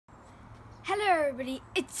Hello everybody,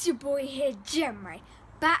 it's your boy here, Jeremy,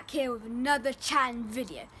 back here with another challenge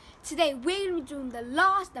video. Today we're going to be doing the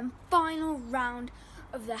last and final round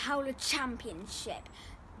of the Howler Championship.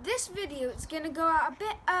 This video is going to go out a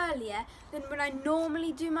bit earlier than when I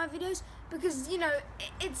normally do my videos because, you know,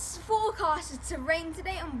 it's forecasted to rain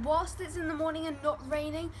today, and whilst it's in the morning and not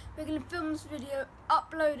raining, we're going to film this video,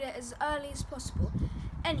 upload it as early as possible.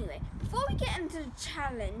 Anyway, before we get into the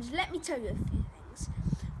challenge, let me tell you a few things.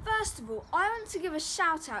 First of all, I want to give a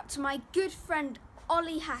shout out to my good friend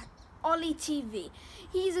Ollie TV.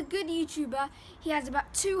 He's a good YouTuber. He has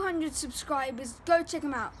about 200 subscribers. Go check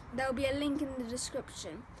him out. There'll be a link in the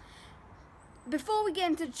description. Before we get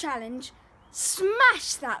into the challenge,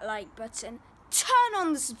 smash that like button, turn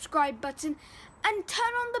on the subscribe button, and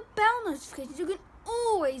turn on the bell notifications. You can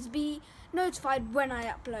always be notified when I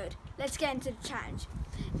upload. Let's get into the challenge.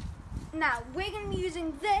 Now, we're going to be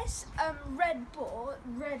using this red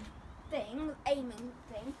aiming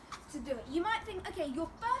thing to do it. You might think, okay, your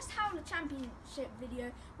first Howler Championship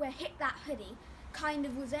video where Hit That Hoodie kind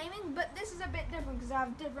of was aiming, but this is a bit different because I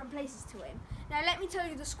have different places to aim. Now, let me tell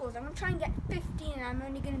you the scores. I'm going to try and get 15 and I'm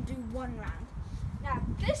only going to do one round. Now,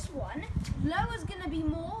 this one, lower is going to be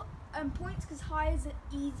more points because high is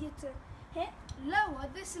easier to hit.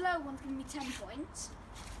 This low one's going to be 10 points.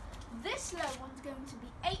 This low one's going to be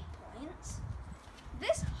 8 points.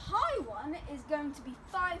 This high one is going to be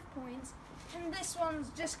 5 points, and this one's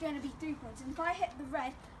just going to be 3 points. And if I hit the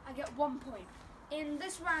red, I get 1 point. In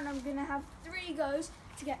this round, I'm going to have 3 goes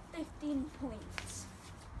to get 15 points.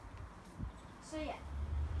 So yeah,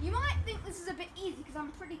 you might think this is a bit easy because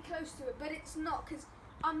I'm pretty close to it, but it's not, because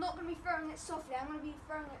I'm not going to be throwing it softly. I'm going to be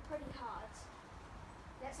throwing it pretty hard.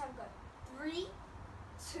 Let's have a go. 3,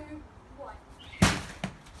 2, 1.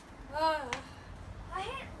 I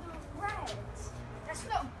hit the red. That's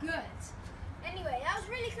not good. Anyway, I was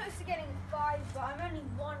really close to getting 5, but I'm only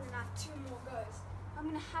 1 and I have 2 more goes. I'm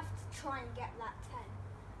going to have to try and get that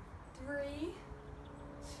 10. 3,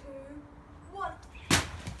 2, 1.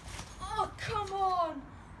 Oh, come on.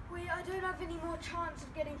 Wait, I don't have any more chance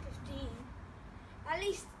of getting 15. At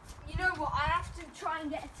least, you know what, I have to try and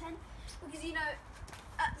get a 10 because, you know,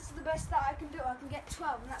 that's the best that I can do. I can get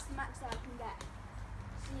 12 and that's the max that I can get.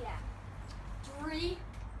 So yeah. 3,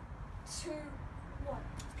 2, 1.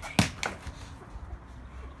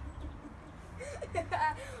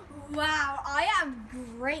 Wow, I am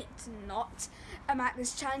great not at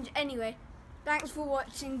this challenge. Anyway, thanks for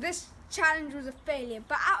watching. This challenge was a failure,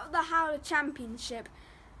 but out of the Howler Championship,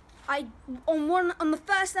 on the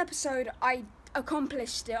first episode I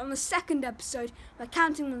accomplished it. On the second episode, my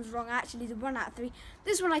counting was wrong. I actually did 1 out of 3.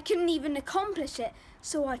 This one I couldn't even accomplish it,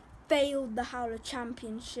 so I failed the Howler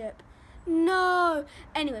Championship. No!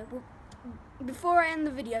 Anyway, before I end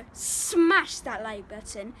the video, smash that like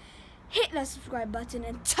button, hit that subscribe button,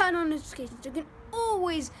 and turn on notifications so you can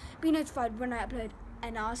always be notified when I upload.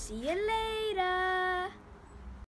 And I'll see you later!